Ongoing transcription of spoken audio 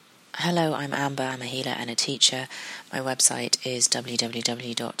Hello, I'm Amber. I'm a healer and a teacher. My website is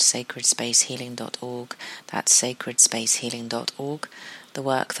www.sacredspacehealing.org. That's sacredspacehealing.org. The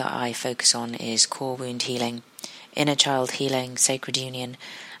work that I focus on is core wound healing, inner child healing, sacred union,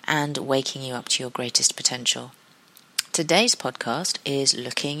 and waking you up to your greatest potential. Today's podcast is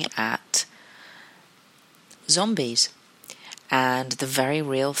looking at zombies and the very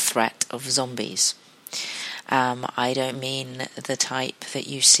real threat of zombies. I don't mean the type that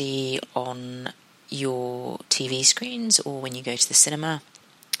you see on your TV screens or when you go to the cinema.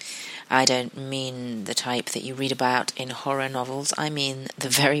 I don't mean the type that you read about in horror novels. I mean the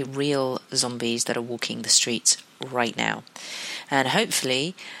very real zombies that are walking the streets right now. And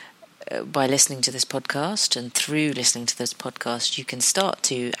hopefully, by listening to this podcast and through listening to this podcast, you can start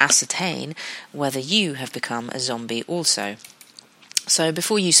to ascertain whether you have become a zombie also. So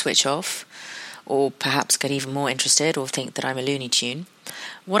before you switch off, or perhaps get even more interested or think that I'm a Looney Tune,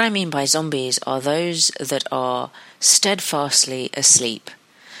 what I mean by zombies are those that are steadfastly asleep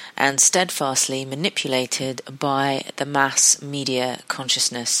and steadfastly manipulated by the mass media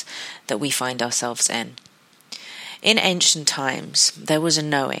consciousness that we find ourselves in. In ancient times, there was a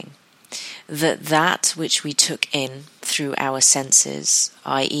knowing that which we took in through our senses,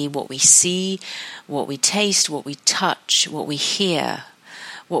 i.e. what we see, what we taste, what we touch, what we hear,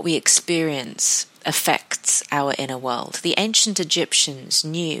 what we experience, affects our inner world. The ancient Egyptians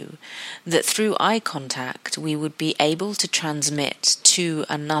knew that through eye contact we would be able to transmit to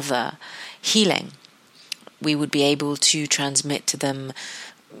another healing. We would be able to transmit to them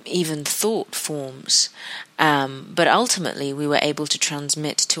even thought forms, but ultimately we were able to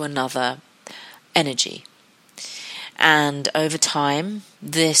transmit to another energy. And over time,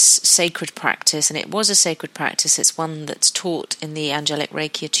 this sacred practice, and it was a sacred practice, it's one that's taught in the angelic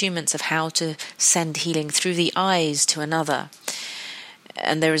Reiki attunements of how to send healing through the eyes to another.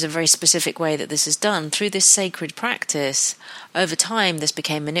 And there is a very specific way that this is done. Through this sacred practice, over time this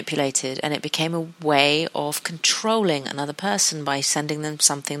became manipulated, and it became a way of controlling another person by sending them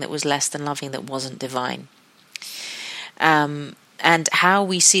something that was less than loving, that wasn't divine. And how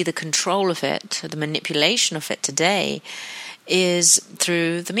we see the control of it, the manipulation of it today, is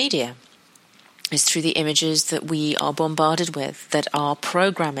through the media. Is through the images that we are bombarded with that are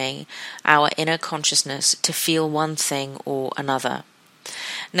programming our inner consciousness to feel one thing or another.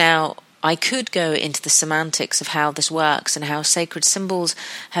 Now, I could go into the semantics of how this works and how sacred symbols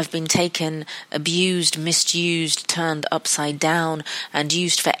have been taken, abused, misused, turned upside down, and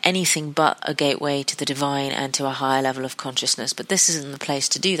used for anything but a gateway to the divine and to a higher level of consciousness. But this isn't the place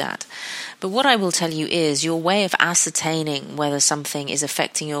to do that. But what I will tell you is your way of ascertaining whether something is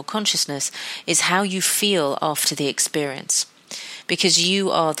affecting your consciousness is how you feel after the experience, because you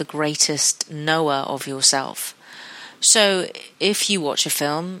are the greatest knower of yourself. So if you watch a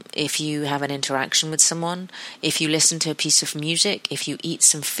film, if you have an interaction with someone, if you listen to a piece of music, if you eat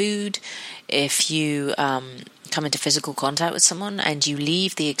some food, if you come into physical contact with someone and you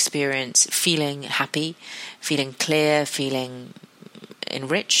leave the experience feeling happy, feeling clear, feeling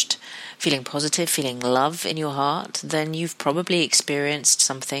enriched, feeling positive, feeling love in your heart, then you've probably experienced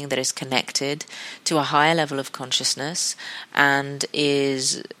something that is connected to a higher level of consciousness and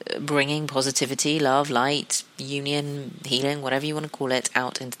is bringing positivity, love, light, union, healing, whatever you want to call it,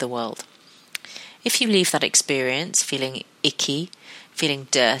 out into the world. If you leave that experience feeling icky, feeling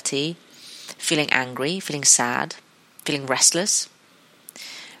dirty, feeling angry, feeling sad, feeling restless,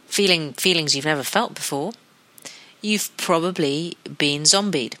 feeling feelings you've never felt before, you've probably been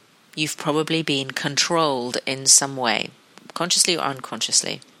zombied. You've probably been controlled in some way, consciously or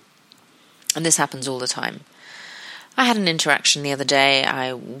unconsciously. And this happens all the time. I had an interaction the other day.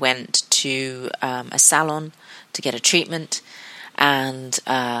 I went to a salon to get a treatment, and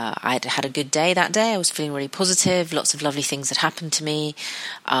I'd had a good day that day. I was feeling really positive. Lots of lovely things had happened to me.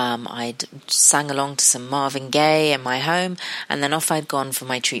 I'd sang along to some Marvin Gaye in my home, and then off I'd gone for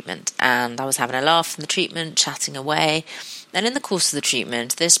my treatment. And I was having a laugh in the treatment, chatting away. And in the course of the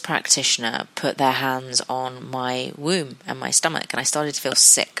treatment, this practitioner put their hands on my womb and my stomach, and I started to feel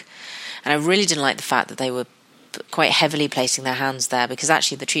sick. And I really didn't like the fact that they were quite heavily placing their hands there, because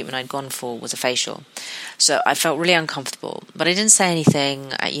actually the treatment I'd gone for was a facial. So I felt really uncomfortable, but I didn't say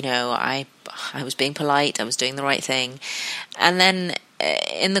anything. I was being polite, I was doing the right thing. And then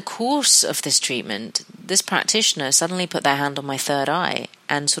in the course of this treatment, this practitioner suddenly put their hand on my third eye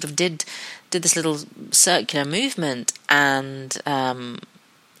and sort of did this little circular movement, and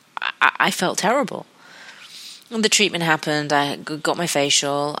I felt terrible. The treatment happened, I got my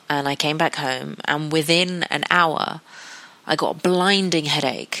facial, and I came back home, and within an hour I got a blinding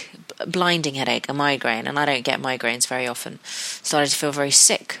headache, blinding headache, a migraine, and I don't get migraines very often. Started to feel very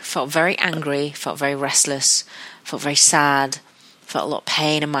sick, felt very angry, felt very restless, felt very sad, felt a lot of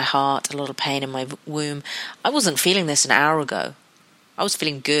pain in my heart, a lot of pain in my womb. I wasn't feeling this an hour ago. I was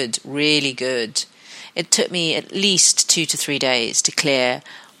feeling good, really good. It took me at least 2 to 3 days to clear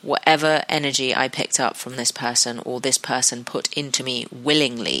whatever energy I picked up from this person or this person put into me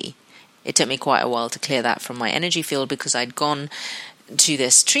willingly. It took me quite a while to clear that from my energy field because I'd gone to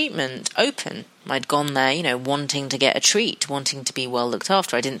this treatment open. I'd gone there, wanting to get a treat, wanting to be well looked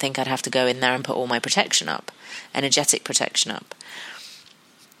after. I didn't think I'd have to go in there and put all my protection up, energetic protection up.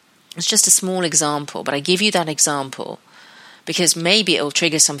 It's just a small example, but I give you that example because maybe it'll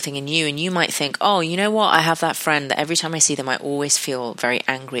trigger something in you and you might think, oh, you know what? I have that friend that every time I see them, I always feel very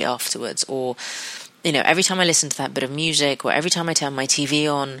angry afterwards. Or, every time I listen to that bit of music or every time I turn my TV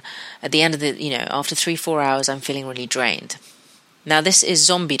on, at the end of after 3-4 hours, I'm feeling really drained. Now, this is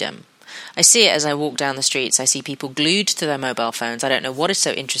zombiedom. I see it as I walk down the streets. I see people glued to their mobile phones. I don't know what is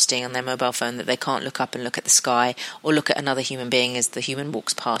so interesting on their mobile phone that they can't look up and look at the sky or look at another human being as the human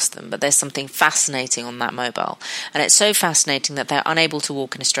walks past them. But there's something fascinating on that mobile. And it's so fascinating that they're unable to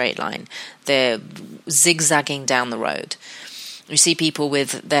walk in a straight line. They're zigzagging down the road. You see people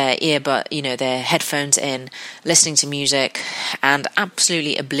with their their headphones in, listening to music, and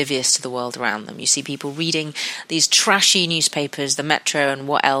absolutely oblivious to the world around them. You see people reading these trashy newspapers, the Metro and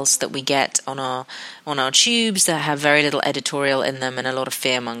what else that we get on our tubes that have very little editorial in them and a lot of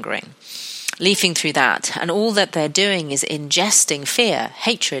fear-mongering. Leafing through that, and all that they're doing is ingesting fear,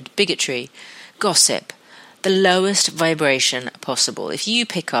 hatred, bigotry, gossip, the lowest vibration possible. If you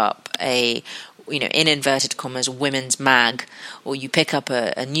pick up a in inverted commas, women's mag, or you pick up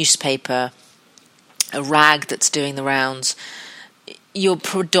a newspaper, a rag that's doing the rounds, you're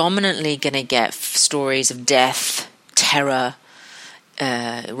predominantly going to get stories of death, terror,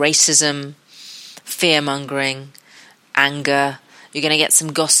 racism, fear-mongering, anger. You're going to get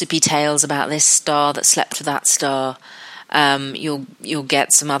some gossipy tales about this star that slept with that star. You'll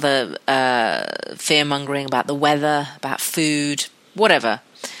get some other fear-mongering about the weather, about food, whatever.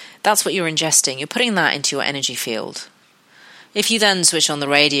 That's what you're ingesting. You're putting that into your energy field. If you then switch on the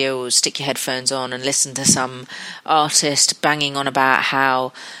radio or stick your headphones on and listen to some artist banging on about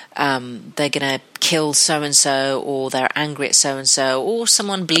how they're going to kill so-and-so or they're angry at so-and-so, or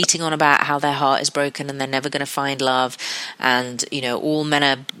someone bleating on about how their heart is broken and they're never going to find love, and all men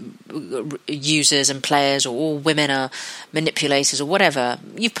are users and players, or all women are manipulators, or whatever,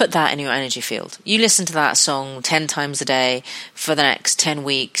 you've put that in your energy field. You listen to that song 10 times a day for the next 10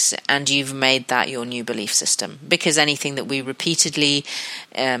 weeks and you've made that your new belief system, because anything that we repeatedly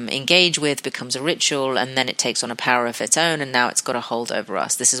engage with becomes a ritual, and then it takes on a power of its own, and now it's got a hold over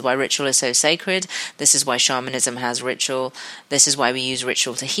us. This is why ritual is so sacred. This is why shamanism has ritual. This is why we use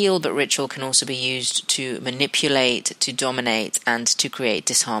ritual to heal, but ritual can also be used to manipulate, to dominate, and to create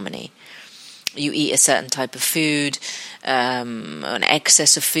disharmony. You eat a certain type of food, an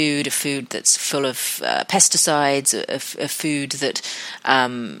excess of food, a food that's full of pesticides, a food that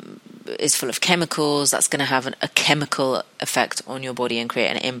is full of chemicals, that's going to have a chemical effect on your body and create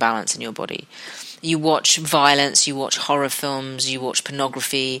an imbalance in your body. You watch violence, you watch horror films, you watch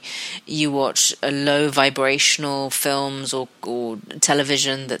pornography, you watch low vibrational films or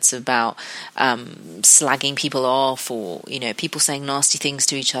television that's about slagging people off, or people saying nasty things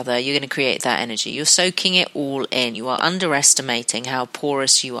to each other. You're going to create that energy. You're soaking it all in. You are underestimating how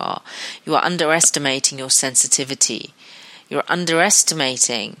porous you are. You are underestimating your sensitivity. You're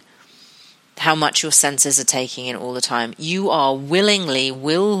underestimating how much your senses are taking in all the time. You are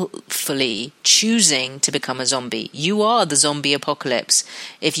willfully choosing to become a zombie. You are the zombie apocalypse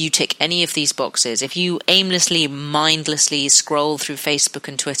if you tick any of these boxes. If you aimlessly, mindlessly scroll through Facebook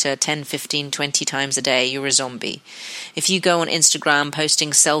and Twitter 10, 15, 20 times a day, you're a zombie. If you go on Instagram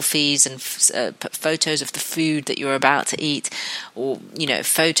posting selfies and photos of the food that you're about to eat, or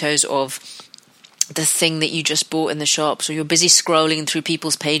photos of the thing that you just bought in the shops, or you're busy scrolling through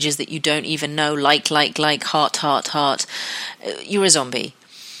people's pages that you don't even know, like, heart, you're a zombie.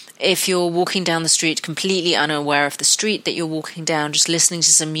 If you're walking down the street completely unaware of the street that you're walking down, just listening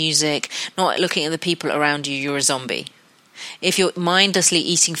to some music, not looking at the people around you, you're a zombie. If you're mindlessly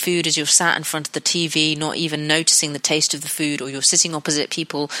eating food as you're sat in front of the TV, not even noticing the taste of the food, or you're sitting opposite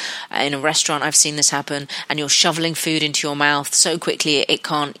people in a restaurant, I've seen this happen, and you're shoveling food into your mouth so quickly it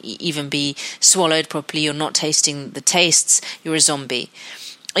can't even be swallowed properly, you're not tasting the tastes, you're a zombie.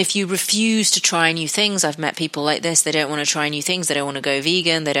 If you refuse to try new things, I've met people like this, they don't want to try new things, they don't want to go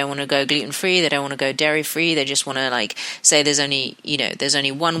vegan, they don't want to go gluten-free, they don't want to go dairy-free, they just want to say there's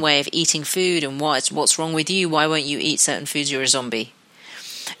only one way of eating food, and what's wrong with you, why won't you eat certain foods, you're a zombie.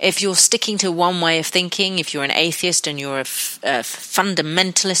 If you're sticking to one way of thinking, if you're an atheist and you're a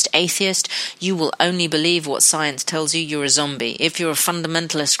fundamentalist atheist, you will only believe what science tells you. You're a zombie. If you're a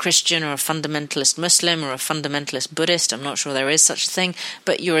fundamentalist Christian or a fundamentalist Muslim or a fundamentalist Buddhist, I'm not sure there is such a thing,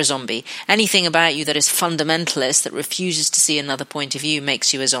 but you're a zombie. Anything about you that is fundamentalist, that refuses to see another point of view,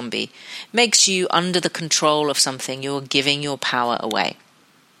 makes you a zombie. Makes you under the control of something. You're giving your power away.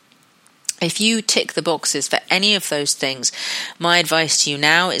 If you tick the boxes for any of those things, my advice to you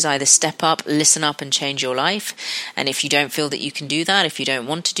now is either step up, listen up, and change your life. And if you don't feel that you can do that, if you don't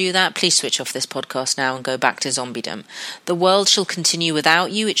want to do that, please switch off this podcast now and go back to zombiedom. The world shall continue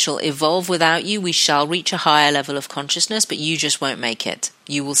without you. It shall evolve without you. We shall reach a higher level of consciousness, but you just won't make it.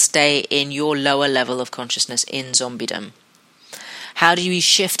 You will stay in your lower level of consciousness in zombiedom. How do you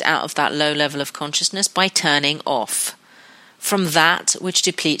shift out of that low level of consciousness? By turning off from that which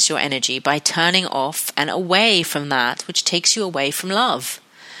depletes your energy, by turning off and away from that which takes you away from love.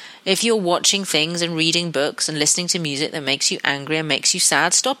 If you're watching things and reading books and listening to music that makes you angry and makes you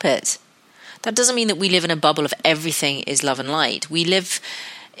sad, stop it. That doesn't mean that we live in a bubble of everything is love and light. We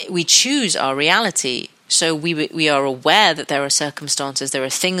choose our reality. So we are aware that there are circumstances, there are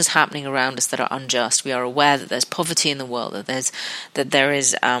things happening around us that are unjust. We are aware that there's poverty in the world, that there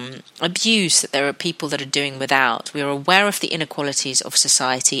is abuse, that there are people that are doing without. We are aware of the inequalities of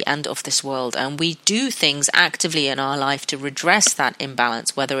society and of this world, and we do things actively in our life to redress that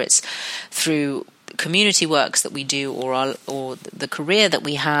imbalance, whether it's through community works that we do, or the career that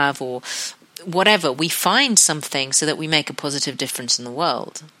we have, or whatever. We find something so that we make a positive difference in the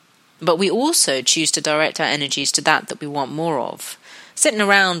world. But we also choose to direct our energies to that we want more of. Sitting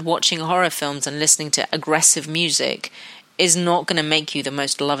around watching horror films and listening to aggressive music is not going to make you the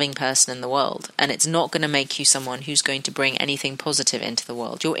most loving person in the world, and it's not going to make you someone who's going to bring anything positive into the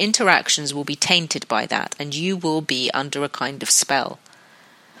world. Your interactions will be tainted by that, and you will be under a kind of spell.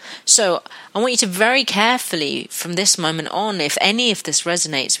 So I want you to very carefully, from this moment on, if any of this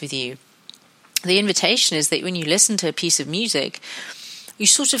resonates with you, the invitation is that when you listen to a piece of music, you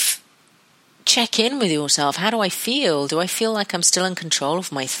sort of check in with yourself. How do I feel? Do I feel like I'm still in control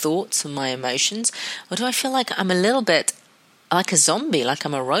of my thoughts and my emotions? Or do I feel like I'm a little bit like a zombie, like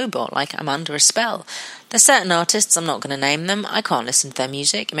I'm a robot, like I'm under a spell? There's certain artists, I'm not going to name them, I can't listen to their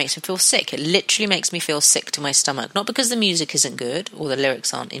music. It makes me feel sick. It literally makes me feel sick to my stomach. Not because the music isn't good or the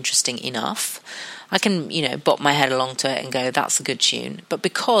lyrics aren't interesting enough. I can, bop my head along to it and go, that's a good tune. But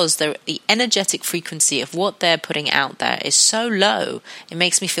because the energetic frequency of what they're putting out there is so low, it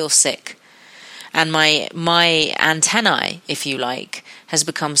makes me feel sick. And my antennae, if you like, has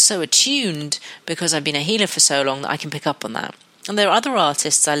become so attuned because I've been a healer for so long that I can pick up on that. And there are other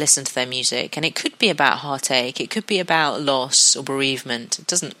artists, I listen to their music, and it could be about heartache, it could be about loss or bereavement. It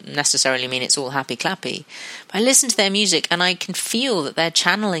doesn't necessarily mean it's all happy-clappy. But I listen to their music and I can feel that they're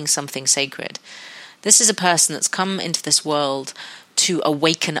channeling something sacred. This is a person that's come into this world to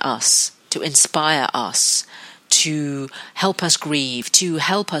awaken us, to inspire us, to help us grieve, to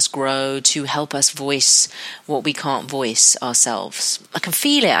help us grow, to help us voice what we can't voice ourselves. I can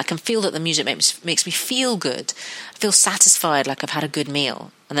feel it. I can feel that the music makes me feel good. I feel satisfied, like I've had a good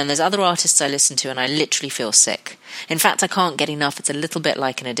meal. And then there's other artists I listen to and I literally feel sick. In fact, I can't get enough. It's a little bit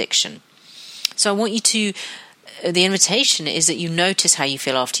like an addiction. So I want you to... The invitation is that you notice how you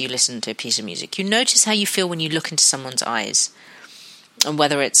feel after you listen to a piece of music. You notice how you feel when you look into someone's eyes. And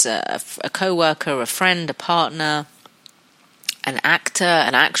whether it's a co-worker, a friend, a partner, an actor,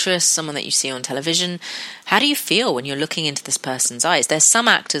 an actress, someone that you see on television, how do you feel when you're looking into this person's eyes? There's some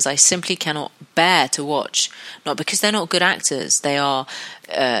actors I simply cannot bear to watch, not because they're not good actors. They are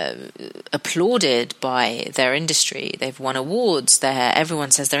applauded by their industry. They've won awards.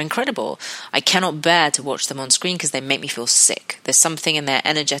 Everyone says they're incredible. I cannot bear to watch them on screen because they make me feel sick. There's something in their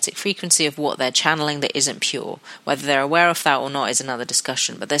energetic frequency of what they're channeling that isn't pure. Whether they're aware of that or not is another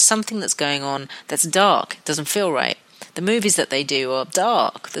discussion. But there's something that's going on that's dark. It doesn't feel right. The movies that they do are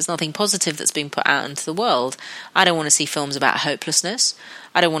dark. There's nothing positive that's being put out into the world. I don't want to see films about hopelessness.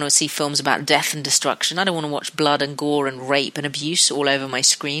 I don't want to see films about death and destruction. I don't want to watch blood and gore and rape and abuse all over my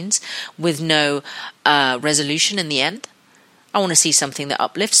screens with no resolution in the end. I want to see something that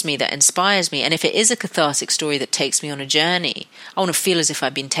uplifts me, that inspires me. And if it is a cathartic story that takes me on a journey, I want to feel as if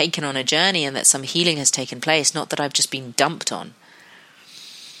I've been taken on a journey and that some healing has taken place, not that I've just been dumped on.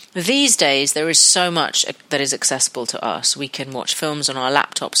 These days, there is so much that is accessible to us. We can watch films on our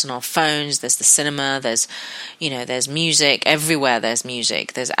laptops and our phones. There's the cinema. There's music. Everywhere there's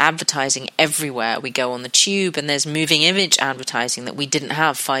music. There's advertising everywhere. We go on the tube and there's moving image advertising that we didn't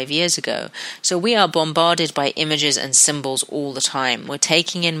have 5 years ago. So we are bombarded by images and symbols all the time. We're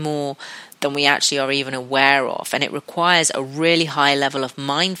taking in more than we actually are even aware of. And it requires a really high level of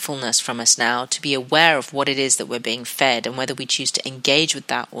mindfulness from us now to be aware of what it is that we're being fed and whether we choose to engage with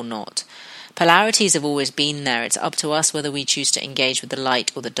that or not. Polarities have always been there. It's up to us whether we choose to engage with the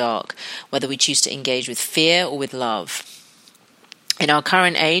light or the dark, whether we choose to engage with fear or with love. In our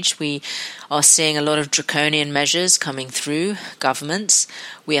current age, we are seeing a lot of draconian measures coming through governments.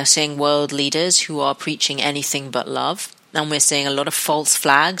 We are seeing world leaders who are preaching anything but love. And we're seeing a lot of false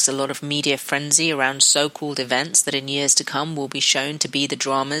flags, a lot of media frenzy around so-called events that in years to come will be shown to be the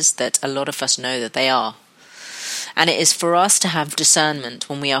dramas that a lot of us know that they are. And it is for us to have discernment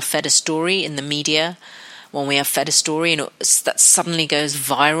when we are fed a story in the media, when we are fed a story and that suddenly goes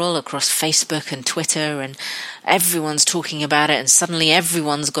viral across Facebook and Twitter and everyone's talking about it, and suddenly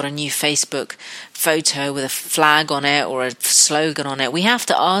everyone's got a new Facebook photo with a flag on it or a slogan on it. We have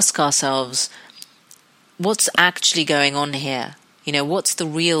to ask ourselves, what's actually going on here? What's the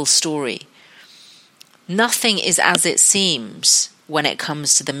real story? Nothing is as it seems when it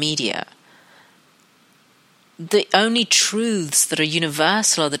comes to the media. The only truths that are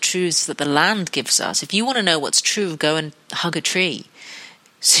universal are the truths that the land gives us. If you want to know what's true, go and hug a tree.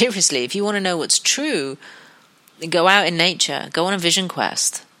 Seriously, if you want to know what's true, go out in nature, go on a vision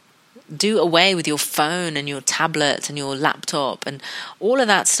quest. Do away with your phone and your tablet and your laptop and all of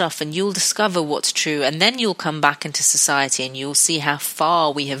that stuff, and you'll discover what's true, and then you'll come back into society and you'll see how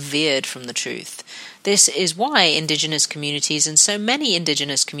far we have veered from the truth. This is why Indigenous communities and so many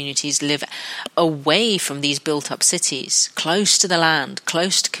Indigenous communities live away from these built-up cities, close to the land,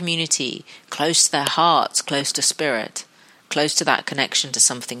 close to community, close to their hearts, close to spirit, close to that connection to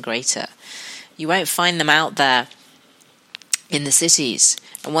something greater. You won't find them out there in the cities.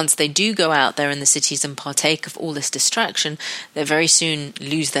 And once they do go out there in the cities and partake of all this distraction, they very soon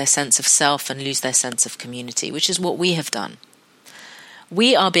lose their sense of self and lose their sense of community, which is what we have done.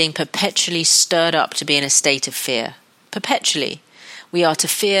 We are being perpetually stirred up to be in a state of fear. Perpetually. We are to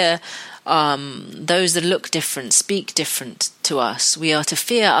fear those that look different, speak different to us. We are to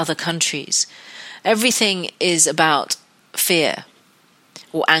fear other countries. Everything is about fear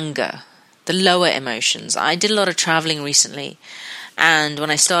or anger, the lower emotions. I did a lot of traveling recently, and when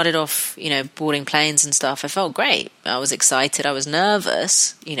I started off, boarding planes and stuff, I felt great. I was excited. I was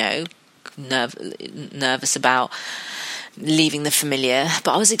nervous, nervous about leaving the familiar,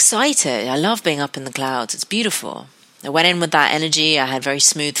 but I was excited. I love being up in the clouds. It's beautiful. I went in with that energy. I had very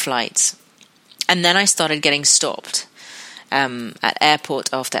smooth flights. And then I started getting stopped at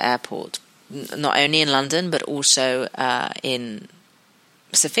airport after airport, not only in London, but also in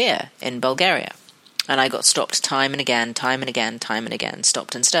Sofia in Bulgaria. And I got stopped time and again,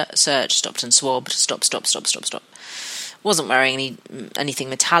 stopped and searched, stopped and swabbed, stop. Wasn't wearing anything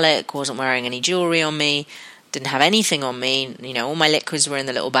metallic, wasn't wearing any jewelry on me, didn't have anything on me, all my liquids were in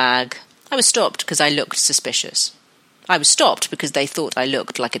the little bag. I was stopped because I looked suspicious. I was stopped because they thought I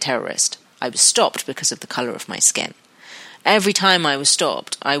looked like a terrorist. I was stopped because of the colour of my skin. Every time I was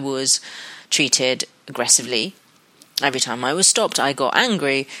stopped, I was treated aggressively. Every time I was stopped, I got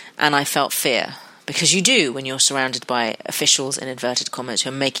angry and I felt fear. Because you do when you're surrounded by officials, in inverted commas, who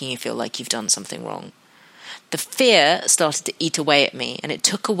are making you feel like you've done something wrong. The fear started to eat away at me, and it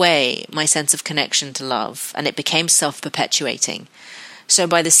took away my sense of connection to love, and it became self-perpetuating. So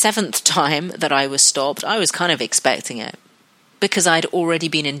by the 7th time that I was stopped, I was kind of expecting it, because I'd already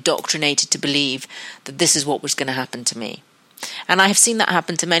been indoctrinated to believe that this is what was going to happen to me. And I have seen that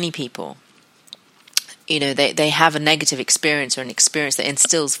happen to many people. They have a negative experience or an experience that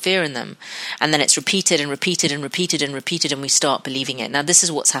instills fear in them, and then it's repeated and repeated and repeated and repeated, and we start believing it. Now, this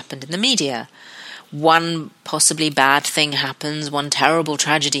is what's happened in the media. One possibly bad thing happens, one terrible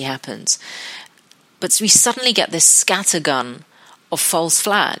tragedy happens, but we suddenly get this scattergun of false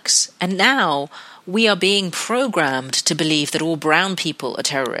flags, and now we are being programmed to believe that all brown people are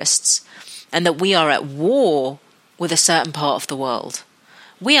terrorists and that we are at war with a certain part of the world.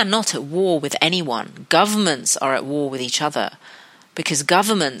 We are not at war with anyone. Governments are at war with each other because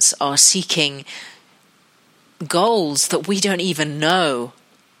governments are seeking goals that we don't even know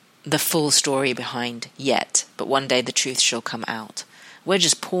the full story behind yet, but one day the truth shall come out. We're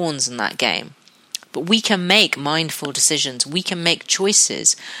just pawns in that game. But we can make mindful decisions. We can make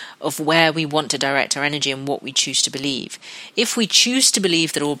choices of where we want to direct our energy and what we choose to believe. If we choose to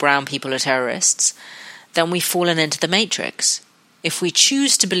believe that all brown people are terrorists, then we've fallen into the matrix. If we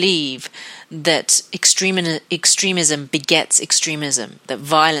choose to believe that extremism begets extremism, that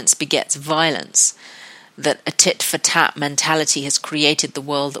violence begets violence, that a tit-for-tat mentality has created the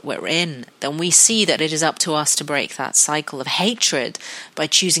world that we're in, then we see that it is up to us to break that cycle of hatred by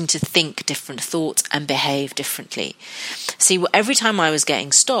choosing to think different thoughts and behave differently. See, every time I was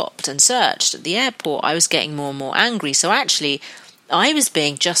getting stopped and searched at the airport, I was getting more and more angry. So actually, I was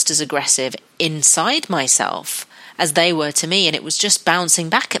being just as aggressive inside myself as they were to me, and it was just bouncing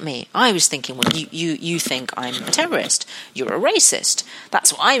back at me. I was thinking, well, you think I'm a terrorist. You're a racist.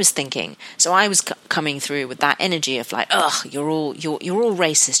 That's what I was thinking. So I was coming through with that energy of like, ugh, you're all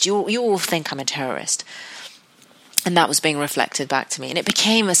racist. You all think I'm a terrorist. And that was being reflected back to me. And it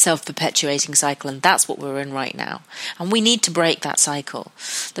became a self-perpetuating cycle, and that's what we're in right now. And we need to break that cycle.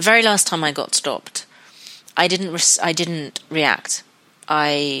 The very last time I got stopped, I didn't react.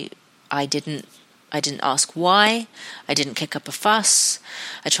 I didn't ask why. I didn't kick up a fuss.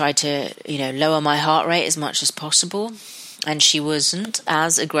 I tried to, lower my heart rate as much as possible. And she wasn't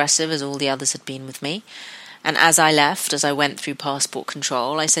as aggressive as all the others had been with me. And as I went through passport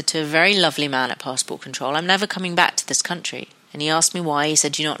control, I said to a very lovely man at passport control, I'm never coming back to this country. And he asked me why. He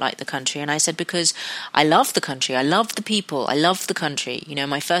said, do you not like the country? And I said, because I love the country. I love the people. I love the country.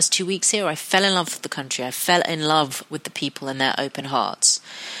 My first 2 weeks here, I fell in love with the country. I fell in love with the people and their open hearts.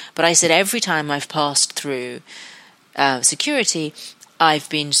 But I said, every time I've passed through security, I've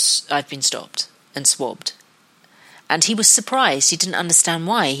been stopped and swabbed. And he was surprised. He didn't understand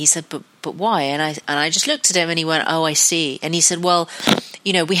why. He said, but why? And I just looked at him and he went, oh, I see. And he said, well,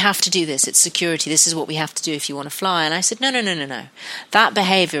 we have to do this. It's security. This is what we have to do if you want to fly. And I said, no. That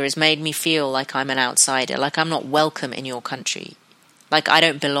behavior has made me feel like I'm an outsider, like I'm not welcome in your country, like I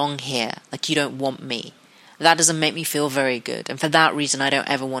don't belong here, like you don't want me. That doesn't make me feel very good. And for that reason, I don't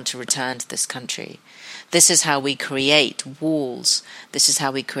ever want to return to this country. This is how we create walls. This is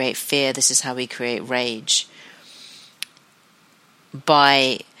how we create fear. This is how we create rage.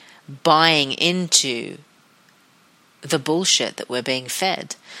 By buying into the bullshit that we're being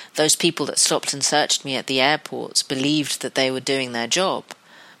fed. Those people that stopped and searched me at the airports believed that they were doing their job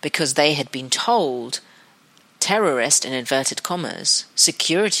because they had been told terrorist in inverted commas,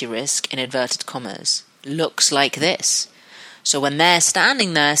 security risk in inverted commas, looks like this. So when they're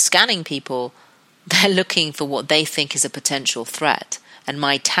standing there scanning people, they're looking for what they think is a potential threat. And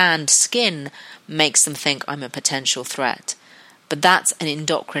my tanned skin makes them think I'm a potential threat. But that's an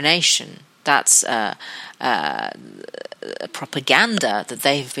indoctrination. That's a propaganda that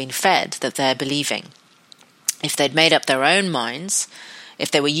they've been fed, that they're believing. If they'd made up their own minds,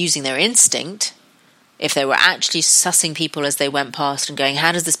 if they were using their instinct, if they were actually sussing people as they went past and going,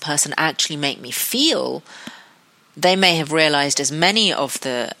 how does this person actually make me feel? They may have realised, as many of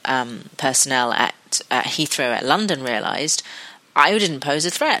the personnel at Heathrow at London realised, I didn't pose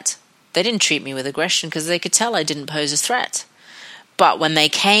a threat. They didn't treat me with aggression because they could tell I didn't pose a threat. But when they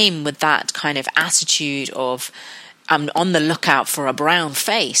came with that kind of attitude of, I'm on the lookout for a brown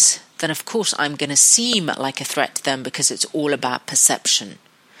face, then of course I'm going to seem like a threat to them because it's all about perception.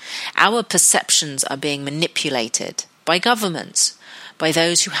 Our perceptions are being manipulated by governments, by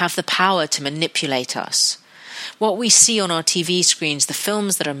those who have the power to manipulate us. What we see on our TV screens, the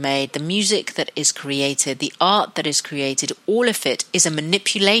films that are made, the music that is created, the art that is created, all of it is a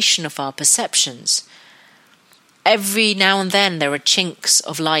manipulation of our perceptions. Every now and then there are chinks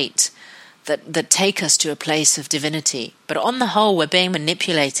of light that take us to a place of divinity. But on the whole, we're being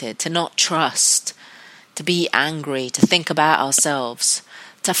manipulated to not trust, to be angry, to think about ourselves,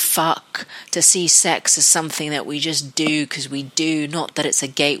 to fuck, to see sex as something that we just do because we do, not that it's a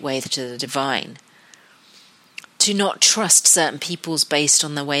gateway to the divine. To not trust certain peoples based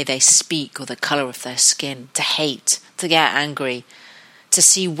on the way they speak or the colour of their skin, to hate, to get angry, to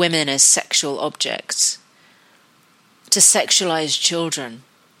see women as sexual objects, to sexualize children.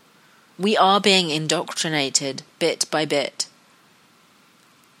 We are being indoctrinated bit by bit.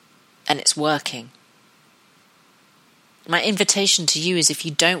 And it's working. My invitation to you is, if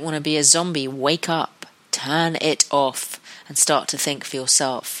you don't want to be a zombie, wake up, turn it off, and start to think for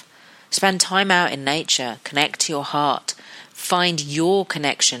yourself. Spend time out in nature, connect to your heart, find your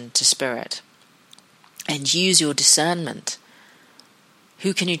connection to spirit, and use your discernment.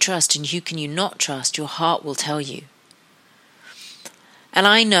 Who can you trust and who can you not trust? Your heart will tell you. And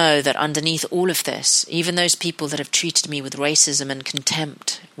I know that underneath all of this, even those people that have treated me with racism and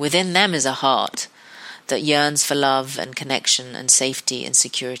contempt, within them is a heart that yearns for love and connection and safety and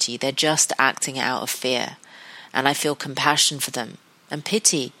security. They're just acting out of fear. And I feel compassion for them and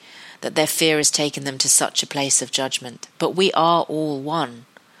pity that their fear has taken them to such a place of judgment. But we are all one.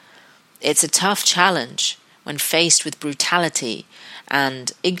 It's a tough challenge when faced with brutality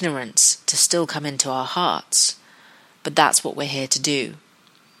and ignorance to still come into our hearts. But that's what we're here to do.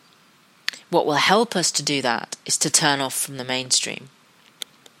 What will help us to do that is to turn off from the mainstream.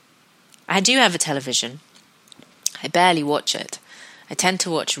 I do have a television. I barely watch it. I tend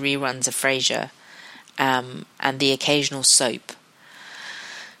to watch reruns of Frasier and the occasional soap.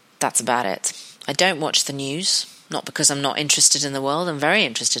 That's about it. I don't watch the news, not because I'm not interested in the world. I'm very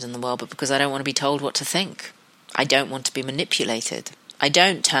interested in the world, but because I don't want to be told what to think. I don't want to be manipulated. I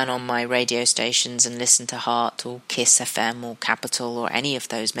don't turn on my radio stations and listen to Heart or Kiss FM or Capital or any of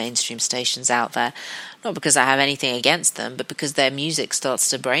those mainstream stations out there, not because I have anything against them, but because their music starts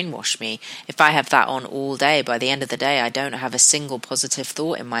to brainwash me. If I have that on all day, by the end of the day, I don't have a single positive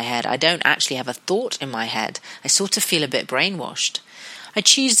thought in my head. I don't actually have a thought in my head. I sort of feel a bit brainwashed. I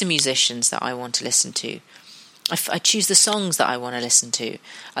choose the musicians that I want to listen to. I choose the songs that I want to listen to.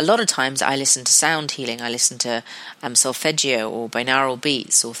 A lot of times I listen to sound healing. I listen to solfeggio or binaural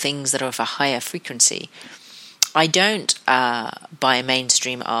beats or things that are of a higher frequency. I don't buy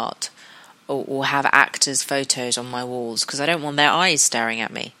mainstream art or have actors' photos on my walls because I don't want their eyes staring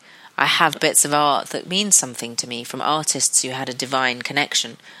at me. I have bits of art that mean something to me from artists who had a divine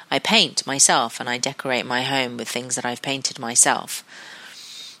connection. I paint myself and I decorate my home with things that I've painted myself.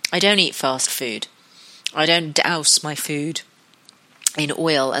 I don't eat fast food. I don't douse my food in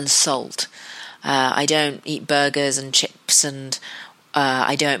oil and salt. I don't eat burgers and chips, and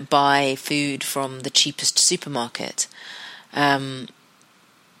I don't buy food from the cheapest supermarket. Not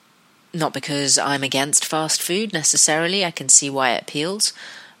because I'm against fast food necessarily, I can see why it appeals,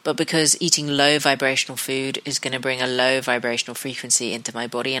 but because eating low vibrational food is going to bring a low vibrational frequency into my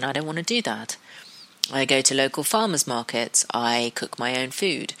body, and I don't want to do that. I go to local farmers markets, I cook my own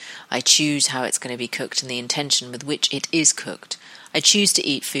food, I choose how it's going to be cooked and the intention with which it is cooked. I choose to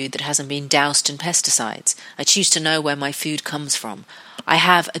eat food that hasn't been doused in pesticides. I choose to know where my food comes from. I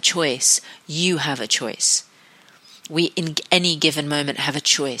have a choice. You have a choice. We, in any given moment, have a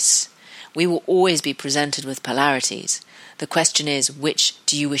choice. We will always be presented with polarities. The question is, which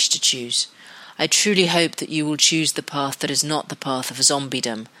do you wish to choose? I truly hope that you will choose the path that is not the path of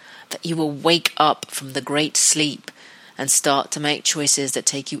zombiedom, that you will wake up from the great sleep and start to make choices that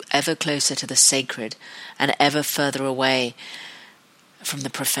take you ever closer to the sacred and ever further away from the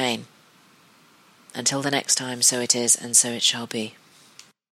profane. Until the next time, so it is and so it shall be.